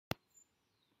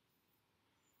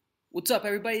What's up,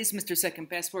 everybody? It's Mr. Second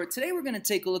Passport. Today we're going to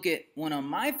take a look at one of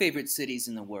my favorite cities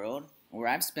in the world, where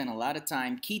I've spent a lot of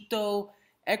time, Quito,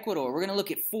 Ecuador. We're going to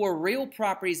look at 4 real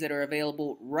properties that are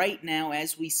available right now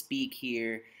as we speak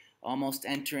here, almost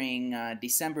entering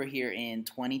December here in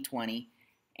 2020.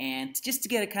 And just to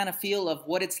get a kind of feel of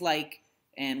what it's like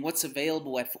and what's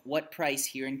available at what price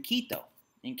here in Quito,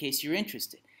 in case you're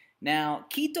interested. Now,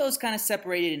 Quito is kind of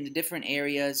separated into different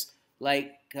areas.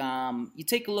 Like you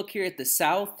take a look here at the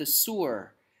south, the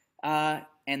sur, and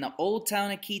the old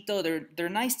town of Quito. They're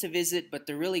nice to visit, but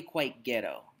they're really quite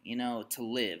ghetto, to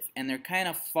live. And they're kind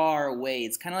of far away.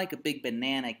 It's kind of like a big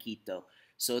banana, Quito.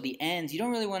 So the ends, you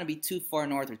don't really want to be too far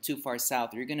north or too far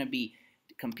south, or you're going to be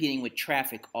competing with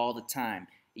traffic all the time.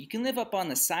 You can live up on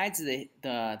the sides of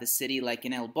the city, like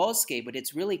in El Bosque, but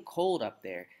it's really cold up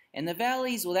there. And the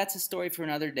valleys, well, that's a story for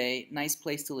another day. Nice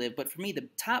place to live. But for me, the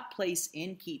top place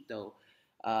in Quito,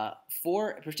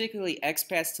 for particularly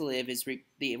expats to live, is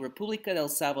the Republica del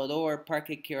Salvador,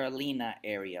 Parque Carolina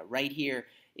area, right here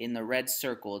in the red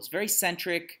circle. It's very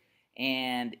centric,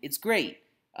 and it's great.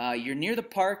 You're near the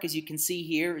park, as you can see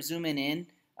here, zooming in.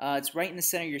 It's right in the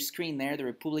center of your screen there, the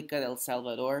Republica del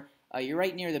Salvador. You're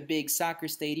right near the big soccer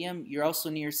stadium. You're also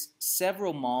near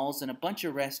several malls and a bunch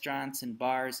of restaurants and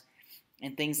bars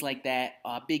and things like that.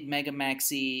 Big Mega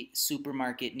Maxi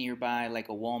supermarket nearby, like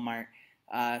a Walmart.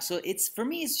 So for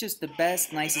me, it's just the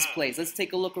best, nicest place. Let's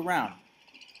take a look around,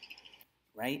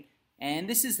 right? And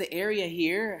this is the area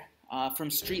here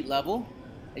from street level.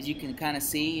 As you can kind of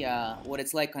see what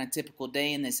it's like on a typical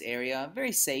day in this area.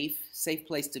 Very safe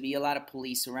place to be. A lot of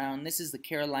police around. This is the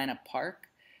Carolina Park,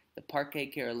 the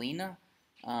Parque Carolina.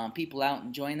 People out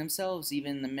enjoying themselves,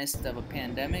 even in the midst of a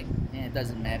pandemic. And it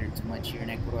doesn't matter too much here in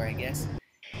Ecuador, I guess.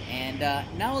 And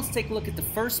now let's take a look at the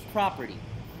first property,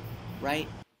 right?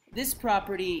 This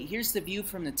property, here's the view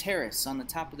from the terrace on the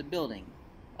top of the building.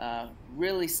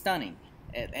 Really stunning,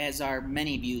 as are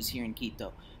many views here in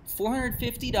Quito.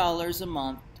 $450 a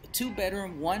month,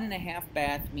 2-bedroom, 1.5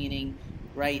 bath, meaning,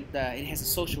 right, it has a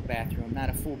social bathroom, not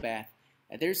a full bath.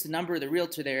 There's the number of the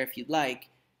realtor there if you'd like.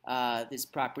 This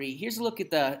property. Here's a look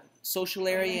at the social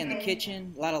area and the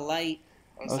kitchen. A lot of light.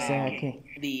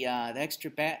 The extra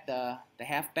bath, the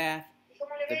half bath,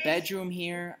 the bedroom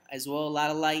here as well. A lot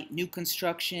of light. New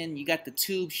construction. You got the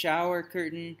tube shower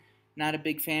curtain. Not a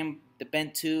big fan the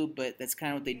bent tube, but that's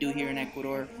kind of what they do here in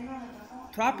Ecuador.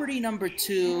 Property number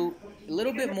 2, a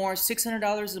little bit more,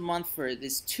 $600 a month for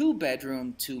this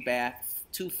 2-bedroom, 2-bath,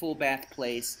 2 full bath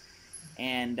place,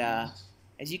 and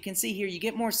as you can see here, you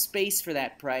get more space for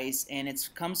that price, and it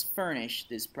comes furnished,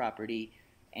 this property.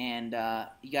 And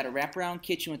you got a wraparound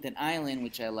kitchen with an island,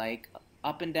 which I like.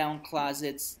 Up and down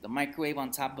closets, the microwave on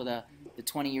top of the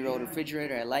 20-year-old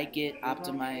refrigerator. I like it.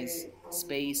 Optimized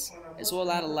space. As well, a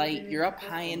lot of light. You're up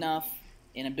high enough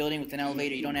in a building with an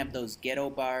elevator. You don't have those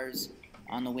ghetto bars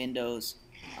on the windows.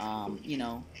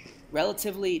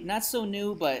 Relatively not so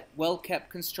new, but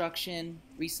well-kept construction.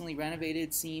 Recently renovated,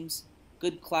 it seems.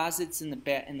 Good closets in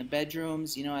the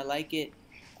bedrooms. I like it.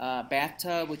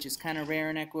 Bathtub, which is kind of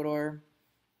rare in Ecuador.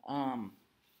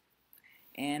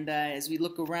 As we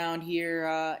look around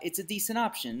here, it's a decent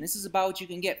option. This is about what you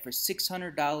can get for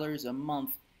 $600 a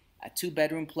month, a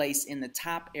 2-bedroom place in the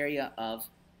top area of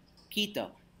Quito.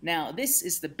 Now, this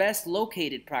is the best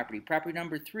located property, property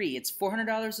number 3. It's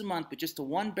 $400 a month, but just a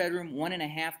 1-bedroom,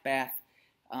 1.5 bath,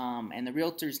 and the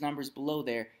realtor's number's below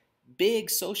there. Big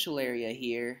social area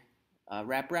here.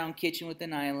 Wraparound kitchen with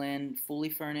an island, fully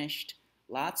furnished,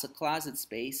 lots of closet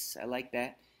space. I like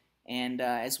that. And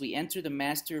as we enter the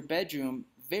master bedroom,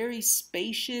 very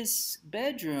spacious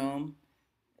bedroom,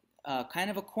 kind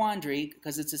of a quandary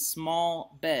because it's a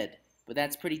small bed, but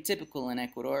that's pretty typical in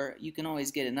Ecuador. You can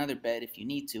always get another bed if you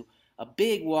need to. A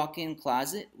big walk-in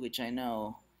closet, which I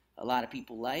know a lot of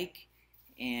people like,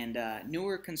 and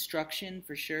newer construction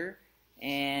for sure.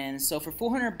 And so for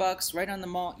 $400 right on the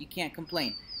mall, you can't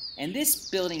complain. And this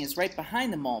building is right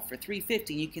behind the mall for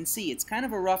 $350. You can see it's kind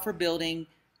of a rougher building,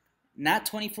 not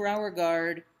 24-hour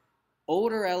guard,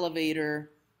 older elevator,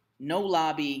 no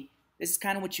lobby. This is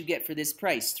kind of what you get for this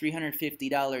price,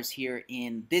 $350 here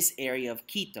in this area of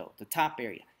Quito, the top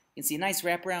area. You can see a nice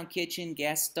wraparound kitchen,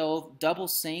 gas stove, double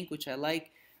sink, which I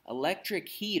like, electric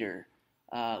heater,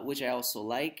 which I also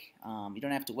like. You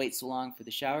don't have to wait so long for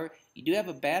the shower. You do have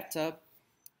a bathtub,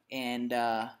 and,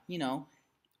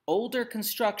 older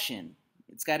construction.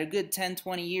 It's got a good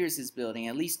 10-20 years, this building,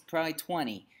 at least probably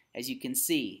 20, as you can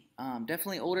see.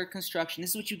 Definitely older construction. This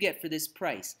is what you get for this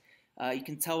price. You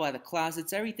can tell by the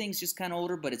closets. Everything's just kind of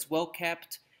older, but it's well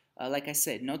kept. Like I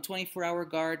said, no 24-hour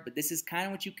guard, but this is kind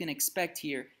of what you can expect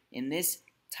here in this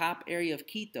top area of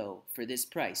Quito for this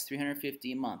price,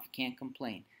 $350 a month. Can't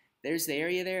complain. There's the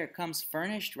area there. It comes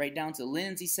furnished right down to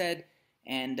linens, he said.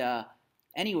 And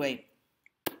anyway,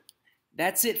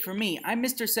 that's it for me. I'm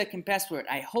Mr. Second Passport.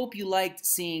 I hope you liked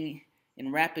seeing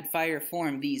in rapid fire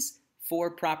form these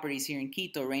 4 properties here in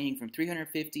Quito, ranging from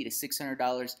 $350 to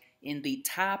 $600 in the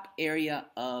top area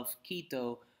of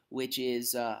Quito, which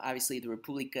is obviously the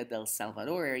Republica del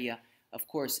Salvador area, of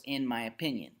course, in my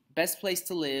opinion. Best place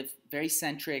to live, very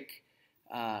centric,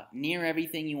 near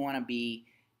everything you want to be,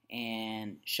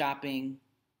 and shopping,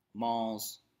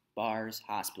 malls, bars,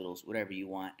 hospitals, whatever you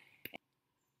want.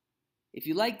 If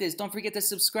you like this, don't forget to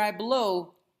subscribe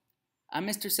below. I'm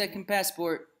Mr. Second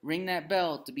Passport. Ring that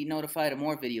bell to be notified of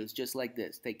more videos just like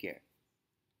this. Take care.